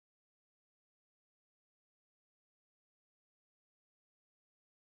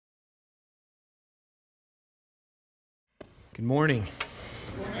Good morning.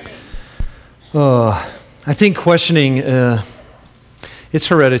 I think questioning, it's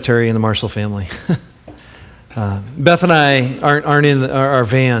hereditary in the Marshall family. Beth and I aren't in our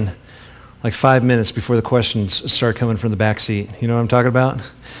van like 5 minutes before the questions start coming from the back seat. You know what I'm talking about?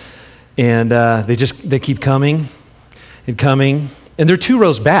 And they keep coming and coming, and they're 2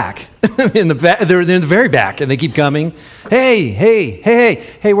 rows back. in the back, they're in the very back, and they keep coming. Hey,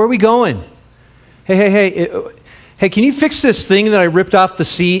 where are we going? Hey, can you fix this thing that I ripped off the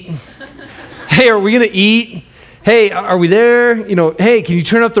seat? Hey, are we going to eat? Hey, are we there? You know, hey, can you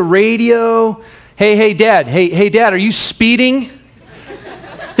turn up the radio? Hey, Dad. Hey, Dad, are you speeding?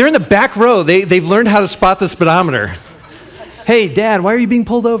 They're in the back row. They've learned how to spot the speedometer. Hey, Dad, why are you being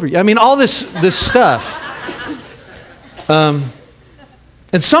pulled over? I mean, all this stuff. And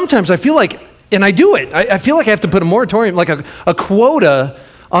sometimes I feel like, and I do it, I feel like I have to put a moratorium, like a quota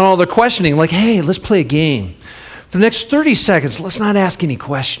on all the questioning. Like, hey, let's play a game. For the next 30 seconds, let's not ask any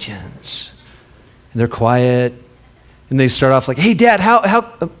questions. And they're quiet, and they start off like, hey, Dad,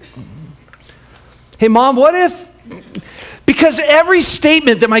 hey, Mom, what if? Because every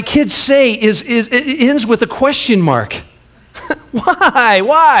statement that my kids say it ends with a question mark.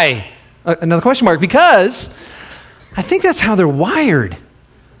 Why? Another question mark. Because I think that's how they're wired.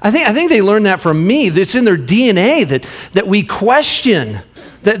 I think they learned that from me. It's in their DNA that we question,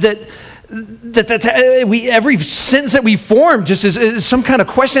 every sentence that we form just is some kind of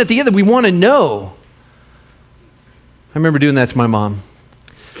question at the end that we want to know. I remember doing that to my mom.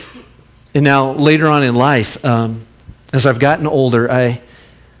 And now later on in life, as I've gotten older,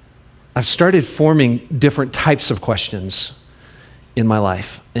 I've started forming different types of questions in my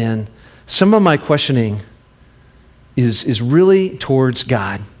life. And some of my questioning is really towards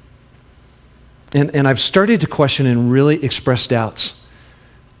God. And I've started to question and really express doubts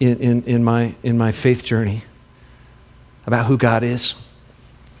in my faith journey about who God is,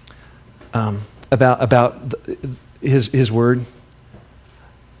 about His Word,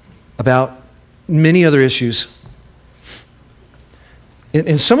 about many other issues.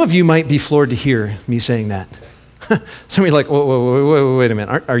 And some of you might be floored to hear me saying that. Some of you are like, wait a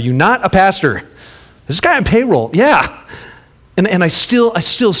minute. Are you not a pastor? Is this guy on payroll? Yeah. And I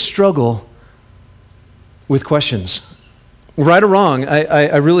still struggle with questions. Right or wrong,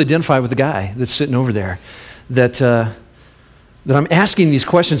 I really identify with the guy that's sitting over there, that I'm asking these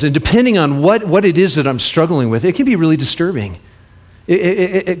questions, and depending on what it is that I'm struggling with, it can be really disturbing.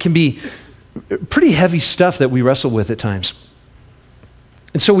 It can be pretty heavy stuff that we wrestle with at times.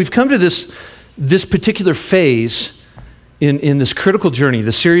 And so we've come to this particular phase in this critical journey,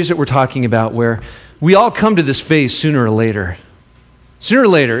 the series that we're talking about, where we all come to this phase sooner or later. Sooner or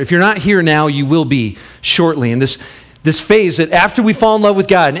later, if you're not here now, you will be shortly. And this phase that after we fall in love with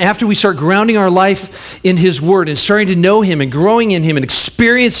God and after we start grounding our life in His Word and starting to know Him and growing in Him and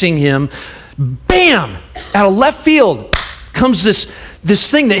experiencing Him, bam, out of left field comes this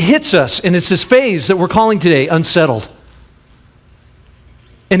thing that hits us, and it's this phase that we're calling today unsettled.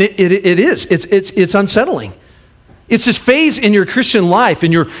 And it is. It's unsettling. It's this phase in your Christian life,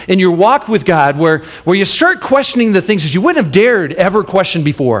 in your walk with God, where you start questioning the things that you wouldn't have dared ever question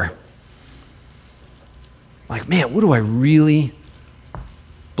before. Like, man, what do I really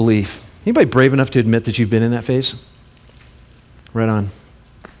believe? Anybody brave enough to admit that you've been in that phase? Right on.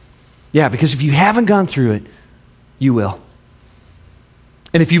 Yeah, because if you haven't gone through it, you will.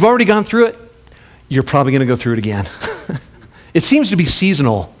 And if you've already gone through it, you're probably going to go through it again. It seems to be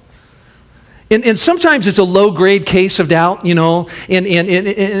seasonal. And sometimes it's a low-grade case of doubt, you know, and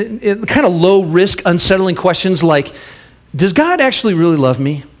kind of low-risk, unsettling questions like, does God actually really love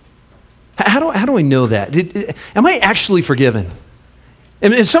me? How do I know that? Am I actually forgiven?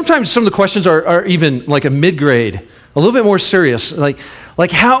 And sometimes some of the questions are even like a mid-grade, a little bit more serious. Like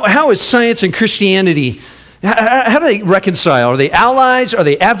how is science and Christianity, how do they reconcile? Are they allies? Are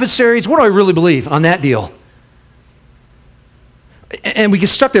they adversaries? What do I really believe on that deal? And we get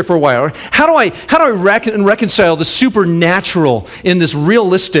stuck there for a while. How do I reconcile the supernatural in this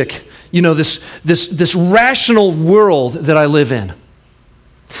realistic, you know, this rational world that I live in?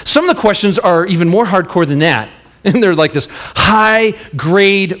 Some of the questions are even more hardcore than that. And they're like this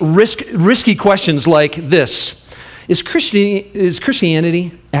high-grade, risky questions like this. Is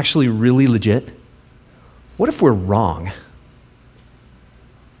Christianity actually really legit? What if we're wrong?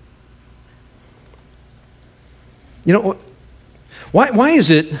 You know, why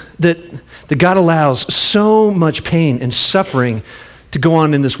is it that God allows so much pain and suffering to go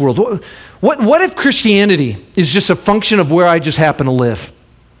on in this world? What if Christianity is just a function of where I just happen to live?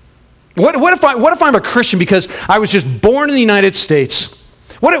 What if I'm a Christian because I was just born in the United States?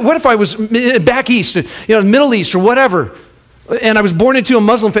 What if I was back east, you know, Middle East or whatever? And I was born into a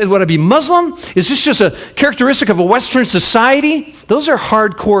Muslim faith. Would I be Muslim? Is this just a characteristic of a Western society? Those are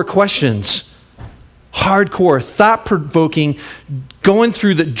hardcore questions. Hardcore, thought-provoking, going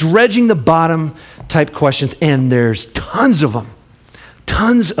through dredging the bottom type questions. And there's tons of them.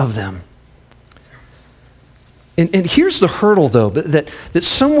 Tons of them. And here's the hurdle, though, that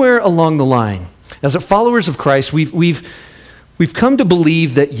somewhere along the line, as followers of Christ, we've come to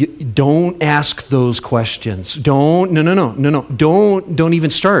believe that you don't ask those questions. No. Don't even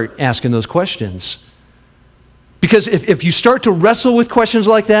start asking those questions. Because if you start to wrestle with questions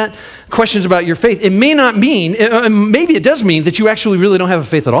like that, questions about your faith, it may not mean, maybe it does mean that you actually really don't have a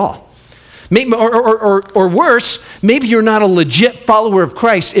faith at all. Maybe, or worse, maybe you're not a legit follower of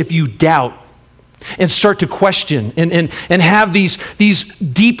Christ if you doubt and start to question and have these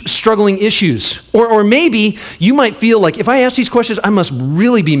deep struggling issues. Or maybe you might feel like, if I ask these questions, I must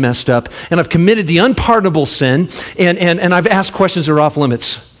really be messed up and I've committed the unpardonable sin and I've asked questions that are off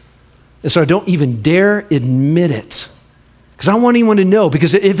limits. And so I don't even dare admit it. Because I don't want anyone to know.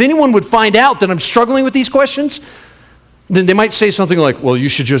 Because if anyone would find out that I'm struggling with these questions, then they might say something like, well, you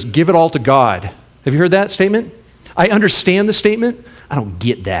should just give it all to God. Have you heard that statement? I understand the statement. I don't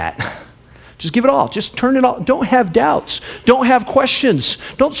get that. Just give it all. Just turn it all. Don't have doubts. Don't have questions.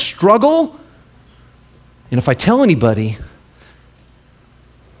 Don't struggle. And if I tell anybody,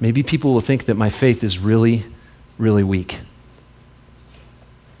 maybe people will think that my faith is really, really weak.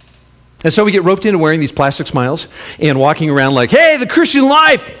 And so we get roped into wearing these plastic smiles and walking around like, hey, the Christian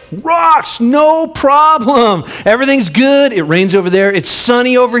life rocks, no problem. Everything's good. It rains over there. It's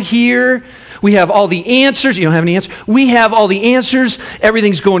sunny over here. We have all the answers. You don't have any answers? We have all the answers.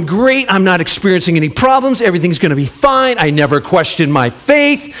 Everything's going great. I'm not experiencing any problems. Everything's going to be fine. I never question my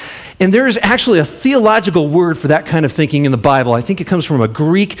faith. And there is actually a theological word for that kind of thinking in the Bible. I think it comes from a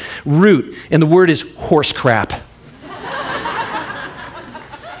Greek root, and the word is horse crap.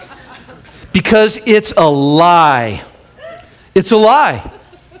 Because it's a lie. It's a lie.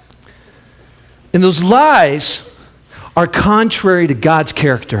 And those lies are contrary to God's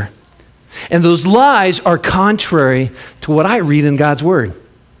character. And those lies are contrary to what I read in God's Word.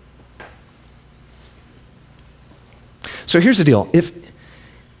 So here's the deal.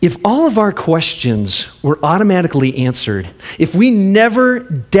 If all of our questions were automatically answered, if we never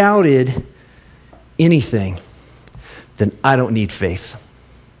doubted anything, then I don't need faith.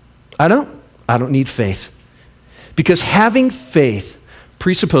 I don't need faith. Because having faith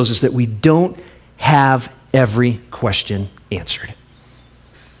presupposes that we don't have every question answered.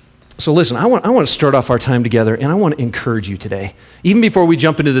 So listen, I want to start off our time together, and I want to encourage you today. Even before we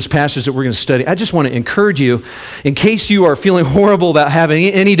jump into this passage that we're going to study, I just want to encourage you, in case you are feeling horrible about having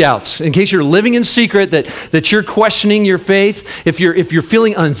any doubts, in case you're living in secret that you're questioning your faith, if you're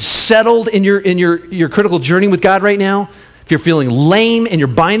feeling unsettled in your critical journey with God right now, if you're feeling lame and you're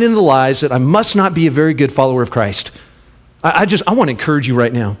buying into the lies that I must not be a very good follower of Christ, I want to encourage you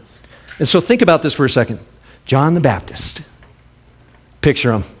right now. And so think about this for a second. John the Baptist.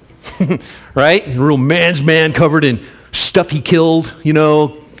 Picture him. Right? A real man's man covered in stuff he killed, I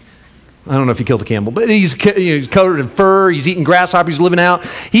don't know if he killed a camel, but he's covered in fur, he's eating grasshopper, he's living out.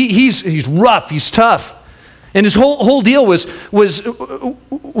 He's rough, he's tough. And his whole deal was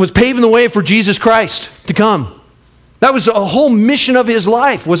paving the way for Jesus Christ to come. That was a whole mission of his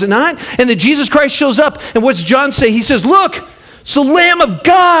life, was it not? And then Jesus Christ shows up, and what does John say? He says, look, it's the Lamb of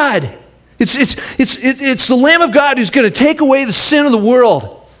God. It's the Lamb of God who's going to take away the sin of the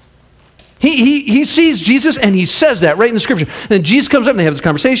world. He sees Jesus, and he says that right in the scripture. And then Jesus comes up, and they have this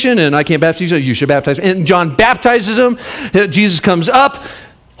conversation, and I can't baptize you, you should baptize me. And John baptizes him. Jesus comes up.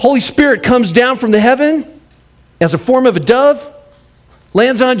 Holy Spirit comes down from the heaven as a form of a dove,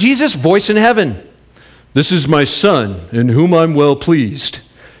 lands on Jesus, voice in heaven. This is my son, in whom I'm well pleased.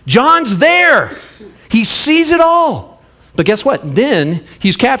 John's there. He sees it all. But guess what? Then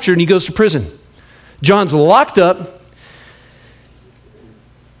he's captured, and he goes to prison. John's locked up.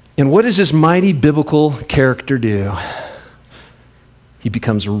 And what does this mighty biblical character do? He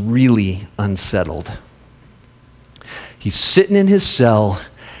becomes really unsettled. He's sitting in his cell,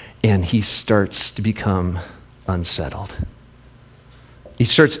 and he starts to become unsettled. He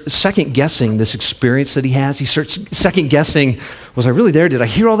starts second-guessing this experience that he has. He starts second-guessing, was I really there? Did I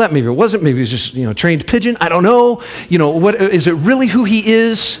hear all that? Maybe it wasn't. Maybe it was just, trained pigeon. I don't know. What is it really who he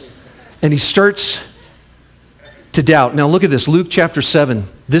is? And he starts to doubt. Now look at this, Luke chapter 7.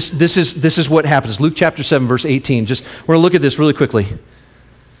 This is what happens. Luke chapter 7, verse 18. We're going to look at this really quickly.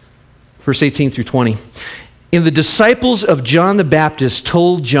 Verse 18 through 20. And the disciples of John the Baptist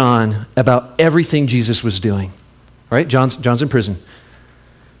told John about everything Jesus was doing. Right? John's in prison.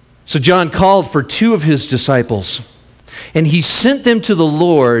 So John called for two of his disciples And he sent them to the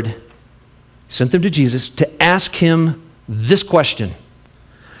Lord, sent them to Jesus to ask him this question.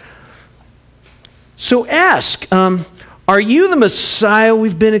 So ask, are you the Messiah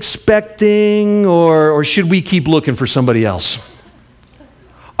we've been expecting, or should we keep looking for somebody else?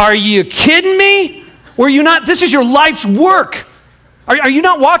 Are you kidding me? Were you not? This is your life's work. Are you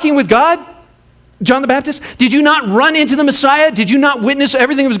not walking with God, John the Baptist? Did you not run into the Messiah? Did you not witness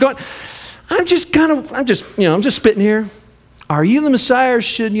everything that was going? I'm just spitting here. Are you the Messiah, or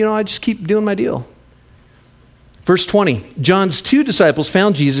should, I just keep doing my deal? Verse 20, John's 2 disciples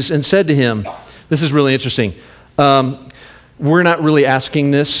found Jesus and said to him, this is really interesting. We're not really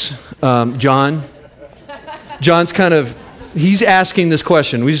asking this, John. John's he's asking this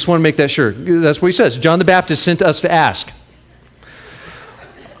question. We just want to make that sure. That's what he says. John the Baptist sent us to ask.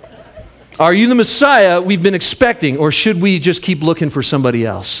 Are you the Messiah we've been expecting, or should we just keep looking for somebody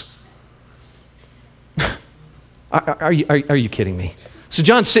else? Are you kidding me? So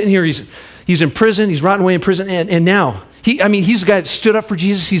John's sitting here, he's in prison, he's rotting away in prison, and now, he's the guy that stood up for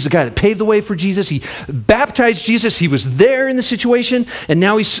Jesus, he's the guy that paved the way for Jesus, he baptized Jesus, he was there in the situation, and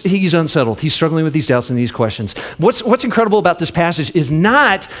now he's unsettled. He's struggling with these doubts and these questions. What's incredible about this passage is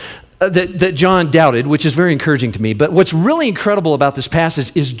not that John doubted, which is very encouraging to me, but what's really incredible about this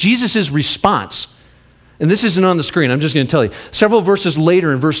passage is Jesus' response. And this isn't on the screen, I'm just going to tell you. Several verses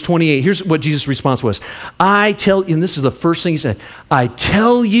later in verse 28, here's what Jesus' response was. And this is the first thing he said, I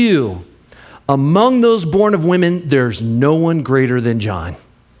tell you, among those born of women, there's no one greater than John.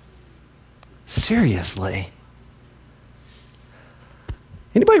 Seriously.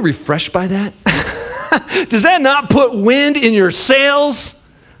 Anybody refreshed by that? Does that not put wind in your sails?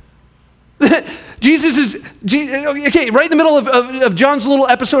 Jesus is, okay, right in the middle of John's little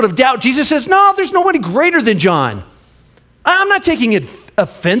episode of doubt, Jesus says, no, there's nobody greater than John. I'm not taking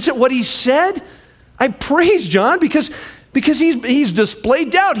offense at what he said. I praise John because he's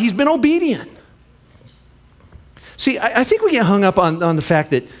displayed doubt. He's been obedient. See, I think we get hung up on the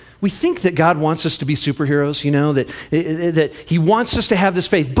fact that we think that God wants us to be superheroes, that he wants us to have this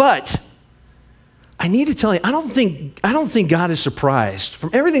faith. But I need to tell you, I don't think God is surprised.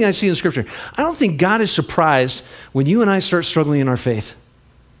 From everything I see in Scripture, I don't think God is surprised when you and I start struggling in our faith.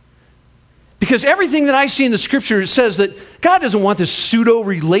 Because everything that I see in the Scripture says that God doesn't want this pseudo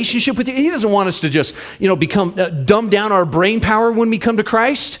relationship with you. He doesn't want us to just, dumb down our brain power when we come to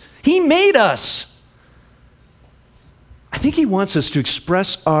Christ. He made us. I think he wants us to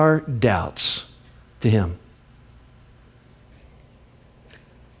express our doubts to him.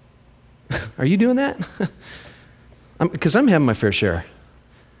 Are you doing that? Because I'm having my fair share.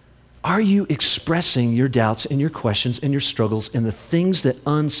 Are you expressing your doubts and your questions and your struggles and the things that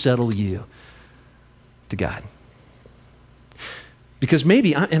unsettle you to God? Because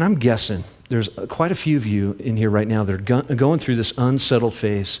maybe, and I'm guessing, there's quite a few of you in here right now that are going through this unsettled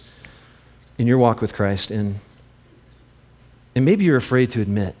phase in your walk with Christ, and maybe you're afraid to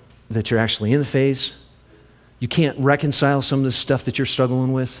admit that you're actually in the phase. You can't reconcile some of the stuff that you're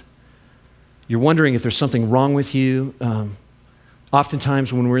struggling with. You're wondering if there's something wrong with you.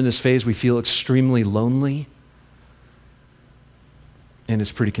 Oftentimes when we're in this phase, we feel extremely lonely, and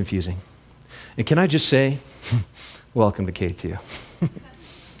it's pretty confusing. And can I just say, welcome to K2.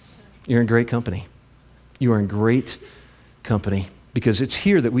 You're in great company. You are in great company, because it's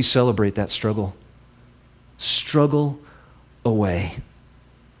here that we celebrate that struggle. Struggle away.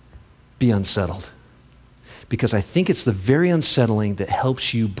 Be unsettled. Because I think it's the very unsettling that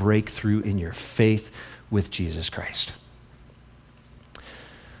helps you break through in your faith with Jesus Christ.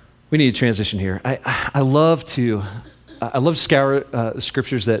 We need to transition here. I love to scour the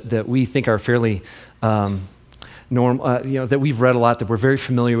scriptures that we think are fairly that we've read a lot, that we're very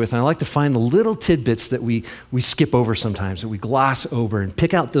familiar with. And I like to find the little tidbits that we skip over sometimes, that we gloss over, and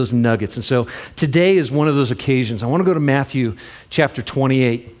pick out those nuggets. And so today is one of those occasions. I want to go to Matthew chapter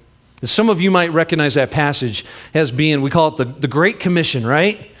 28. Some of you might recognize that passage as being, we call it the Great Commission,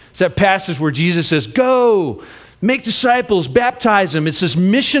 right? It's that passage where Jesus says, go, make disciples, baptize them. It's this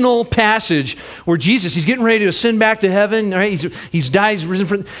missional passage where Jesus, he's getting ready to ascend back to heaven, right? He's died, he's risen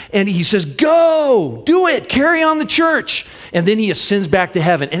from, and he says, go, do it, carry on the church. And then he ascends back to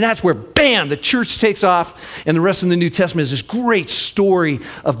heaven. And that's where, bam, the church takes off. And the rest of the New Testament is this great story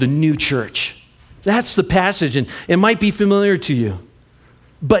of the new church. That's the passage, and it might be familiar to you.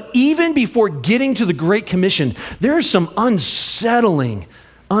 But even before getting to the Great Commission, there are some unsettling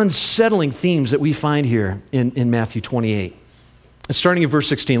themes that we find here in Matthew 28. And starting in verse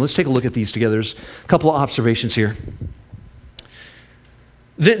 16, let's take a look at these together. There's a couple of observations here.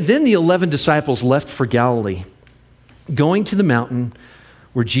 Then the 11 disciples left for Galilee, going to the mountain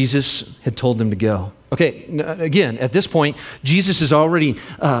where Jesus had told them to go. Okay, again, at this point, Jesus has already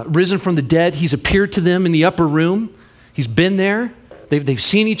risen from the dead. He's appeared to them in the upper room. He's been there. They've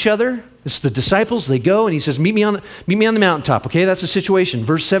seen each other. It's the disciples. They go, and he says, meet me on the mountaintop. Okay, that's the situation.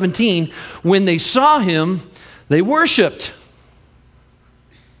 Verse 17, when they saw him, they worshiped.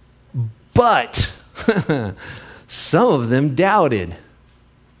 But some of them doubted.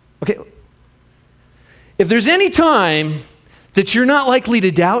 Okay, if there's any time that you're not likely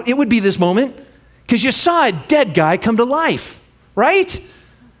to doubt, it would be this moment, because you saw a dead guy come to life, right?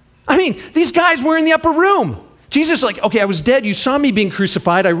 I mean, these guys were in the upper room. Jesus is like, okay, I was dead. You saw me being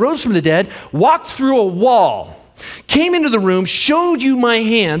crucified. I rose from the dead, walked through a wall, came into the room, showed you my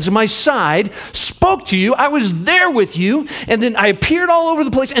hands and my side, spoke to you. I was there with you, and then I appeared all over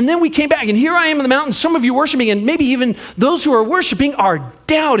the place, and then we came back, and here I am in the mountain. Some of you worshiping, and maybe even those who are worshiping are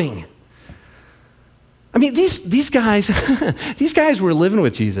doubting. I mean, these guys, these guys were living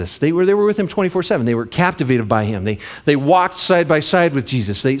with Jesus. They were with him 24/7. They were captivated by him. They walked side by side with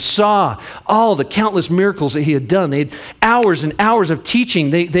Jesus. They saw all the countless miracles that he had done. They had hours and hours of teaching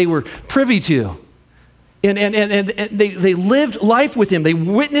they were privy to. And they lived life with him. They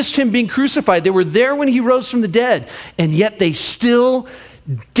witnessed him being crucified. They were there when he rose from the dead. And yet they still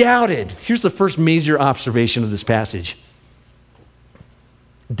doubted. Here's the first major observation of this passage.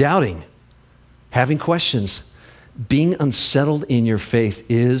 Doubting. Having questions, being unsettled in your faith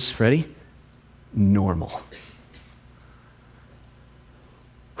is, ready? Normal.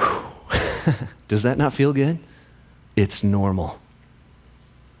 Does that not feel good? It's normal.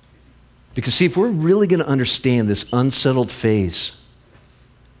 Because see, if we're really going to understand this unsettled phase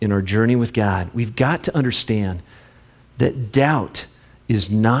in our journey with God, we've got to understand that doubt is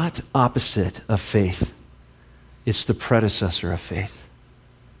not opposite of faith. It's the predecessor of faith.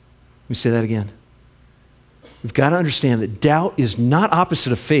 Let me say that again. We've got to understand that doubt is not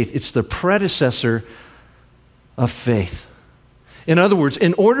opposite of faith. It's the predecessor of faith. In other words,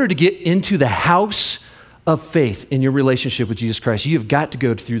 in order to get into the house of faith in your relationship with Jesus Christ, you've got to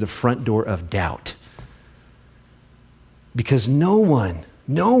go through the front door of doubt. Because no one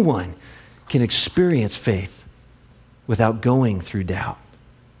can experience faith without going through doubt.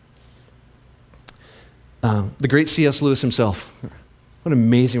 The great C.S. Lewis himself, what an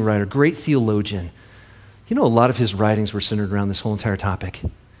amazing writer, great theologian. You know, a lot of his writings were centered around this whole entire topic.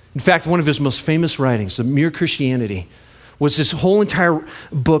 In fact, one of his most famous writings, The Mere Christianity, was this whole entire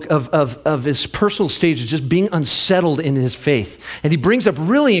book of his personal stages, just being unsettled in his faith. And he brings up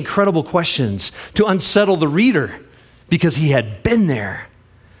really incredible questions to unsettle the reader because he had been there.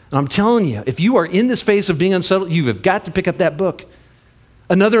 And I'm telling you, if you are in this phase of being unsettled, you have got to pick up that book.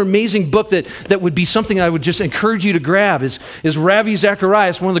 Another amazing book that would be something I would just encourage you to grab is Ravi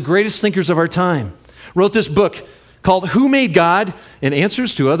Zacharias, one of the greatest thinkers of our time. Wrote this book called Who Made God? And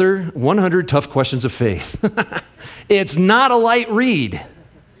Answers to Other 100 Tough Questions of Faith. It's not a light read.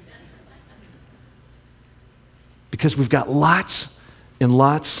 Because we've got lots and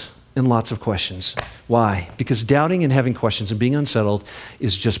lots and lots of questions. Why? Because doubting and having questions and being unsettled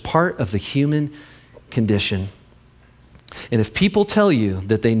is just part of the human condition. And if people tell you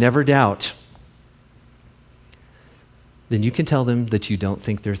that they never doubt, then you can tell them that you don't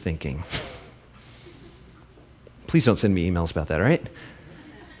think they're thinking. Please don't send me emails about that, all right?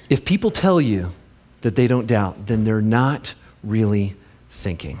 If people tell you that they don't doubt, then they're not really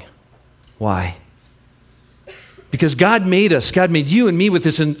thinking. Why? Because God made us, God made you and me with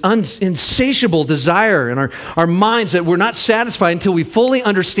this insatiable desire in our minds that we're not satisfied until we fully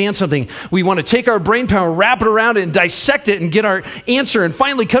understand something. We want to take our brain power, wrap it around it, and dissect it and get our answer and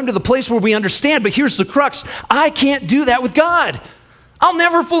finally come to the place where we understand. But here's the crux. I can't do that with God. I'll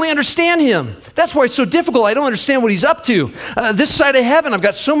never fully understand him. That's why it's so difficult. I don't understand what he's up to. This side of heaven, I've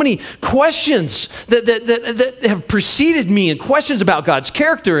got so many questions that have preceded me and questions about God's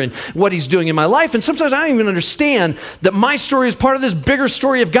character and what he's doing in my life. And sometimes I don't even understand that my story is part of this bigger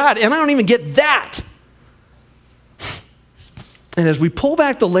story of God. And I don't even get that. And as we pull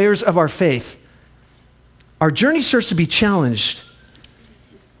back the layers of our faith, our journey starts to be challenged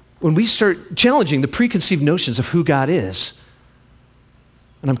when we start challenging the preconceived notions of who God is.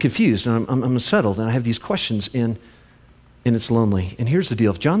 And I'm confused, and I'm unsettled, and I have these questions, and it's lonely. And here's the deal.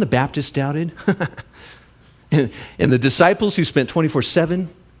 If John the Baptist doubted, and the disciples who spent 24/7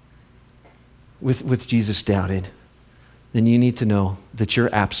 with Jesus doubted, then you need to know that you're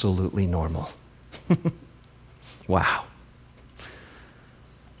absolutely normal. Wow.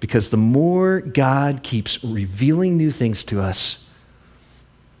 Because the more God keeps revealing new things to us,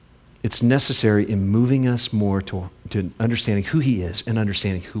 it's necessary in moving us more to understanding who he is and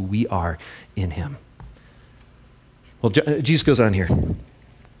understanding who we are in him. Well, Jesus goes on here.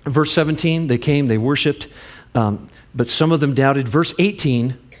 Verse 17, they came, they worshiped, but some of them doubted. Verse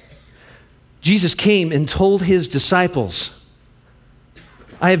 18, Jesus came and told his disciples,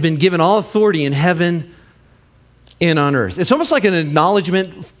 I have been given all authority in heaven and on earth. It's almost like an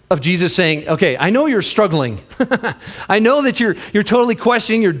acknowledgement of Jesus saying, okay, I know you're struggling. I know that you're totally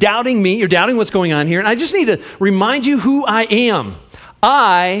questioning, you're doubting me, you're doubting what's going on here, and I just need to remind you who I am.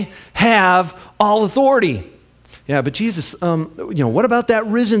 I have all authority. Yeah, but Jesus, what about that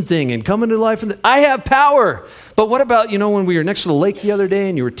risen thing and coming to life? I have power. But what about, when we were next to the lake the other day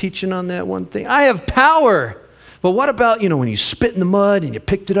and you were teaching on that one thing? I have power. But what about, when you spit in the mud and you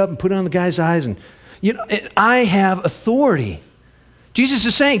picked it up and put it on the guy's eyes and, I have authority. Jesus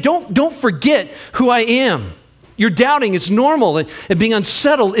is saying, don't forget who I am. You're doubting, it's normal. And being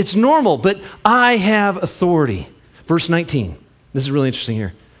unsettled, it's normal. But I have authority. Verse 19. This is really interesting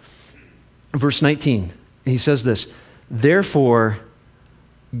here. Verse 19. He says this, therefore,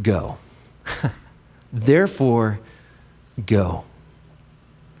 go. Therefore, go.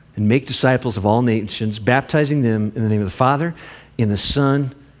 And make disciples of all nations, baptizing them in the name of the Father, in the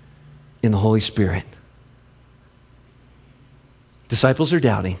Son, in the Holy Spirit. Disciples are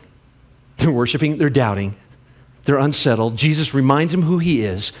doubting. They're worshiping, they're doubting. They're unsettled. Jesus reminds them who he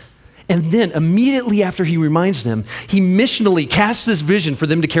is. And then immediately after he reminds them, he missionally casts this vision for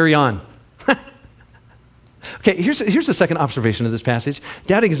them to carry on. Okay, here's the second observation of this passage.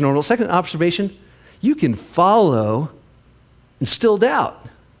 Doubting is normal. Second observation, you can follow and still doubt.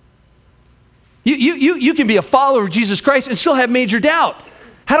 You can be a follower of Jesus Christ and still have major doubt.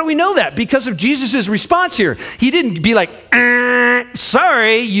 How do we know that? Because of Jesus' response here. He didn't be like,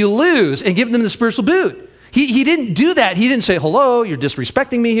 sorry, you lose, and give them the spiritual boot. He didn't do that. He didn't say, hello, you're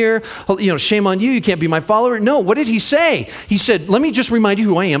disrespecting me here. Shame on you. You can't be my follower. No, what did he say? He said, let me just remind you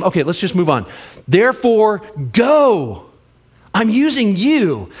who I am. Okay, let's just move on. Therefore, go. I'm using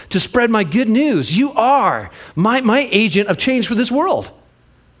you to spread my good news. You are my agent of change for this world.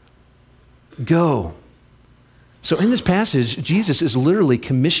 Go. So in this passage, Jesus is literally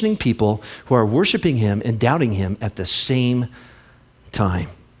commissioning people who are worshiping him and doubting him at the same time.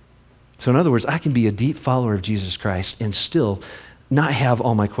 So in other words, I can be a deep follower of Jesus Christ and still not have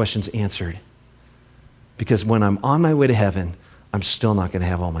all my questions answered. Because when I'm on my way to heaven, I'm still not going to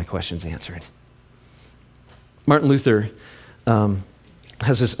have all my questions answered. Martin Luther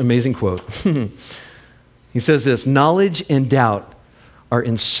has this amazing quote. He says this, knowledge and doubt are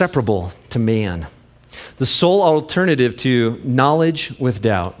inseparable to man. The sole alternative to knowledge with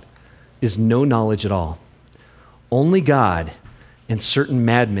doubt is no knowledge at all. Only God and certain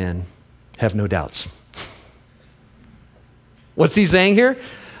madmen have no doubts. What's he saying here?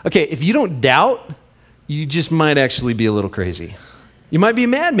 Okay, if you don't doubt, you just might actually be a little crazy. You might be a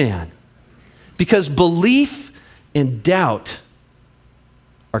madman. Because belief and doubt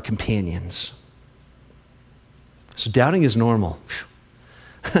are companions. So doubting is normal.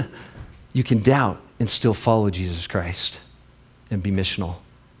 You can doubt and still follow Jesus Christ and be missional.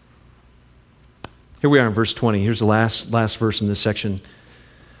 Here we are in verse 20. Here's the last verse in this section.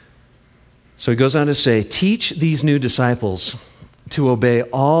 So he goes on to say, teach these new disciples to obey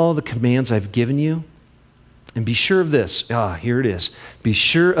all the commands I've given you, and be sure of this. Here it is. Be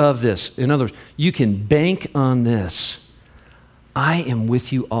sure of this. In other words, you can bank on this. I am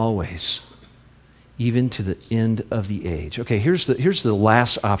with you always, even to the end of the age. Okay, here's the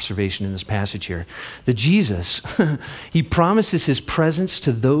last observation in this passage here. That Jesus, he promises his presence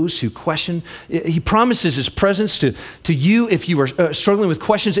to those who question. He promises his presence to you if you are struggling with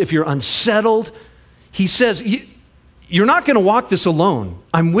questions, if you're unsettled. He says, you're not going to walk this alone.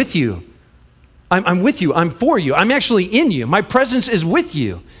 I'm with you. I'm with you. I'm for you. I'm actually in you. My presence is with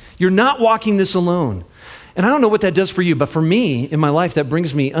you. You're not walking this alone. And I don't know what that does for you, but for me, in my life, that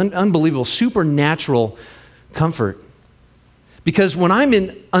brings me unbelievable, supernatural comfort. Because when I'm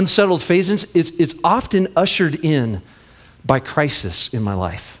in unsettled phases, it's often ushered in by crisis in my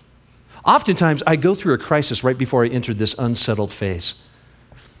life. Oftentimes, I go through a crisis right before I enter this unsettled phase.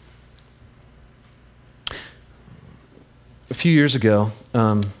 A few years ago,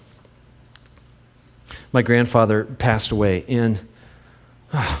 my grandfather passed away, and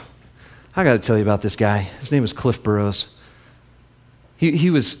I got to tell you about this guy. His name was Cliff Burrows. He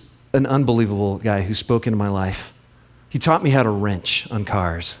was an unbelievable guy who spoke into my life. He taught me how to wrench on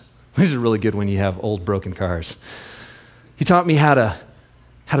cars. These are really good when you have old broken cars. He taught me how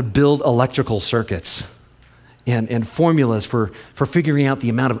to build electrical circuits and formulas for figuring out the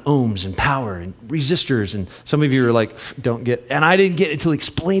amount of ohms and power and resistors. And some of you are like, don't get, and I didn't get it until he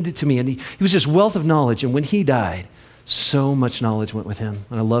explained it to me. And he was just wealth of knowledge. And when he died, so much knowledge went with him,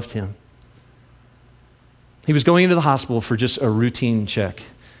 and I loved him. He was going into the hospital for just a routine check.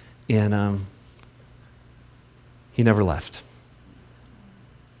 And he never left.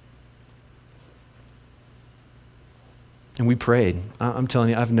 And we prayed. I'm telling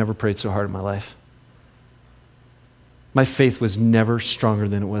you, I've never prayed so hard in my life. My faith was never stronger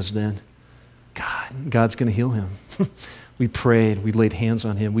than it was then. God's going to heal him. We prayed. We laid hands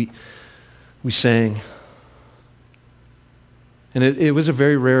on him. We sang. And it was a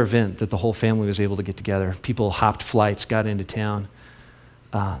very rare event that the whole family was able to get together. People hopped flights, got into town.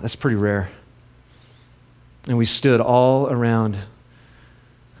 That's pretty rare. And we stood all around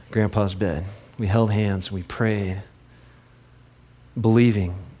Grandpa's bed. We held hands. We prayed,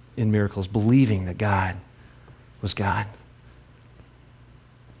 believing in miracles, believing that God was God.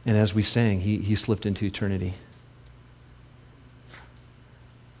 And as we sang, he slipped into eternity.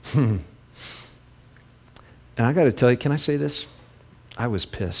 And I got to tell you, can I say this? I was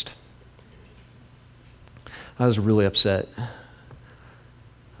pissed. I was really upset.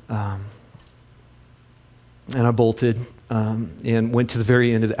 And I bolted and went to the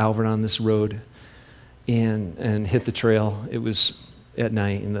very end of Alvord on this road and hit the trail. It was at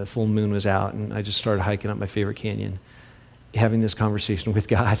night and the full moon was out, and I just started hiking up my favorite canyon, having this conversation with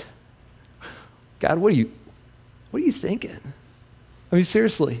God. God, what are you thinking? I mean,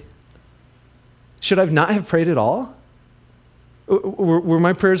 seriously. Should I not have prayed at all? Were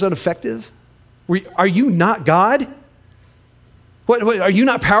my prayers ineffective? Are you not God? What, are you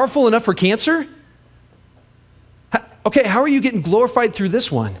not powerful enough for cancer? Okay, how are you getting glorified through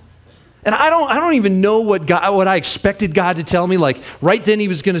this one? And I don't even know what I expected God to tell me. Like right then he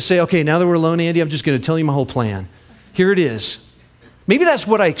was going to say, okay, now that we're alone, Andy, I'm just going to tell you my whole plan. Here it is. Maybe that's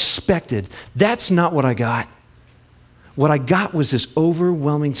what I expected. That's not what I got. What I got was this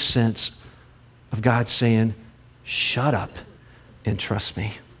overwhelming sense of God saying, shut up and trust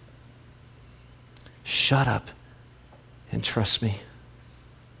me. Shut up and trust me.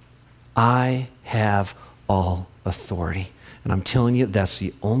 I have all authority. And I'm telling you, that's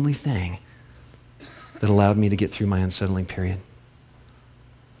the only thing that allowed me to get through my unsettling period.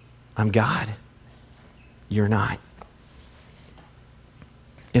 I'm God. You're not.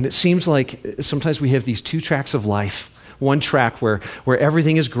 And it seems like sometimes we have these two tracks of life. One track where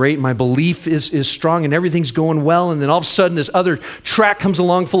everything is great, my belief is strong and everything's going well, and then all of a sudden this other track comes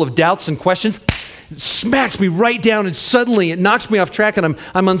along full of doubts and questions. It smacks me right down, and suddenly it knocks me off track, and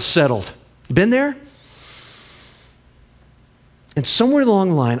I'm unsettled. You been there? And somewhere along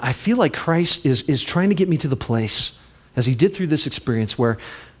the line, I feel like Christ is trying to get me to the place, as he did through this experience, where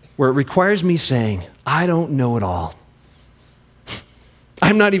it requires me saying, I don't know it all.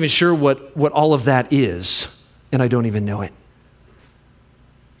 I'm not even sure what all of that is, and I don't even know it.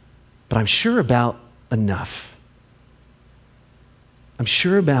 But I'm sure about enough. I'm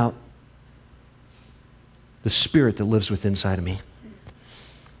sure about the Spirit that lives within inside of me.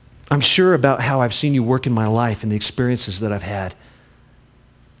 I'm sure about how I've seen you work in my life and the experiences that I've had.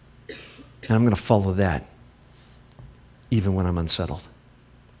 And I'm going to follow that even when I'm unsettled.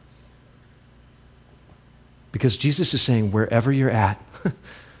 Because Jesus is saying, wherever you're at,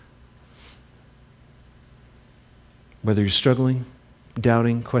 whether you're struggling,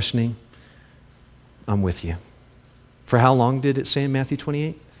 doubting, questioning, I'm with you. For how long did it say in Matthew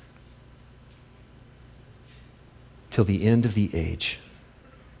 28? Till the end of the age.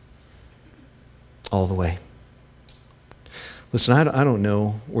 All the way. Listen, I don't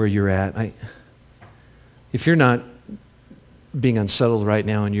know where you're at. If you're not being unsettled right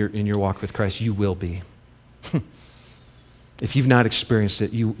now in your walk with Christ, you will be. If you've not experienced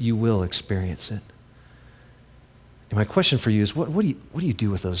it, you will experience it. And my question for you is, what do you do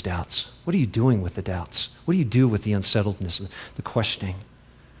with those doubts? What are you doing with the doubts? What do you do with the unsettledness, the questioning?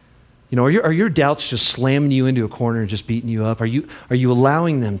 You know, are your doubts just slamming you into a corner and just beating you up? Are you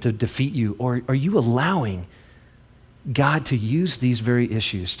allowing them to defeat you? Or are you allowing God to use these very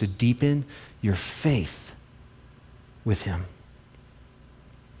issues to deepen your faith with him?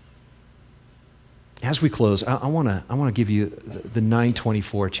 As we close, I want to give you the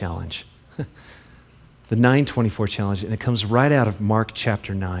 924 challenge. The 924 challenge, and it comes right out of Mark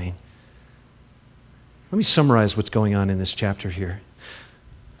chapter 9. Let me summarize what's going on in this chapter here.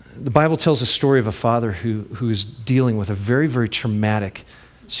 The Bible tells a story of a father who is dealing with a very, very traumatic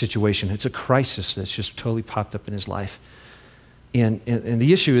situation. It's a crisis that's just totally popped up in his life. And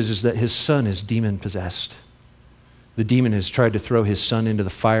the issue is that his son is demon-possessed. The demon has tried to throw his son into the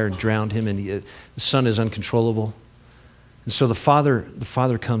fire and drowned him, and the son is uncontrollable. And so the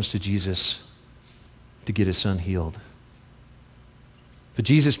father comes to Jesus to get his son healed. But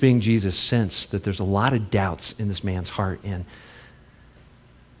Jesus, being Jesus, sensed that there's a lot of doubts in this man's heart. And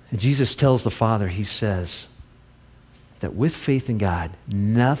Jesus tells the father, he says, that with faith in God,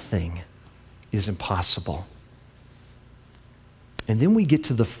 nothing is impossible. And then we get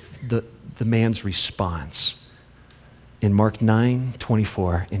to the man's response in Mark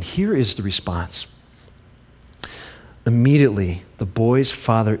 9:24, and here is the response. Immediately, the boy's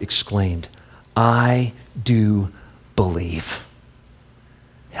father exclaimed, "I do believe.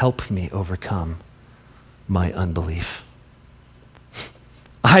 Help me overcome my unbelief."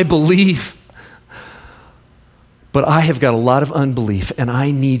 I believe, but I have got a lot of unbelief, and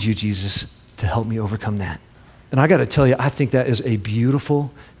I need you, Jesus, to help me overcome that. And I got to tell you, I think that is a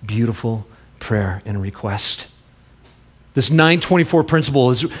beautiful, beautiful prayer and request. This 924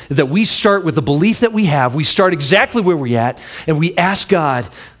 principle is that we start with the belief that we have. We start exactly where we're at, and we ask God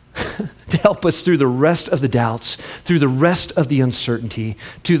to help us through the rest of the doubts, through the rest of the uncertainty,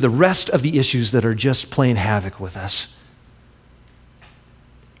 to the rest of the issues that are just playing havoc with us.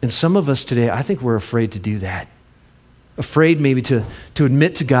 And some of us today, I think we're afraid to do that. Afraid maybe to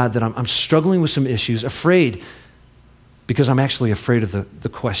admit to God that I'm struggling with some issues. Afraid because I'm actually afraid of the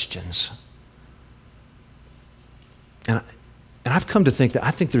questions. And I've come to think that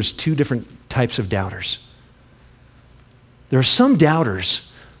I think there's two different types of doubters. There are some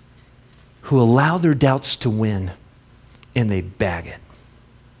doubters who allow their doubts to win and they bag it.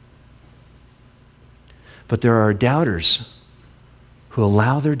 But there are doubters who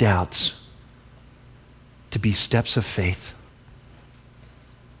allow their doubts to be steps of faith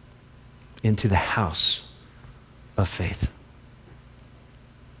into the house of faith.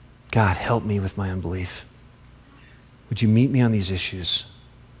 God, help me with my unbelief. Would you meet me on these issues?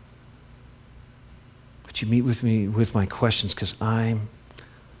 Would you meet with me with my questions? Because I'm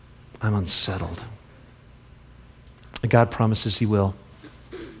unsettled. And God promises he will.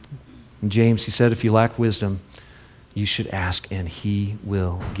 In James, he said, if you lack wisdom, you should ask, and he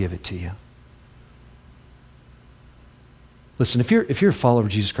will give it to you. Listen, if you're a follower of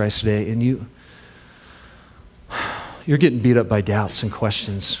Jesus Christ today and you're getting beat up by doubts and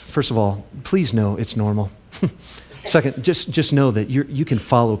questions, first of all, please know it's normal. Second, just know that you can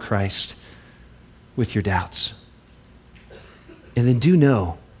follow Christ with your doubts. And then do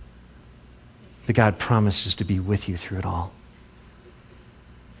know that God promises to be with you through it all.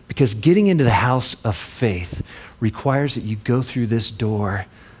 Because getting into the house of faith requires that you go through this door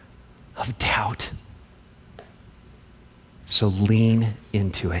of doubt. So lean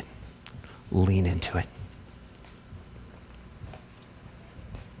into it. Lean into it.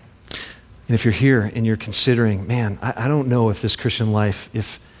 And if you're here and you're considering, man, I don't know if this Christian life,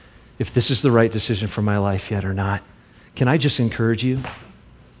 if this is the right decision for my life yet or not, can I just encourage you?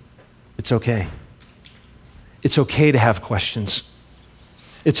 It's okay. It's okay to have questions.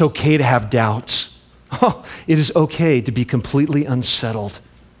 It's okay to have doubts. Oh, it is okay to be completely unsettled.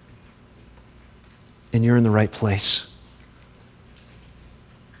 And you're in the right place.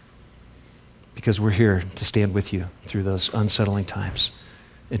 Because we're here to stand with you through those unsettling times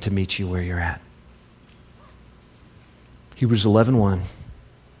and to meet you where you're at. Hebrews 11:1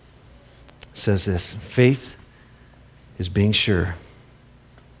 says this, faith is being sure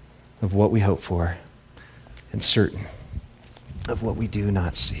of what we hope for and certain of what we do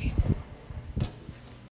not see.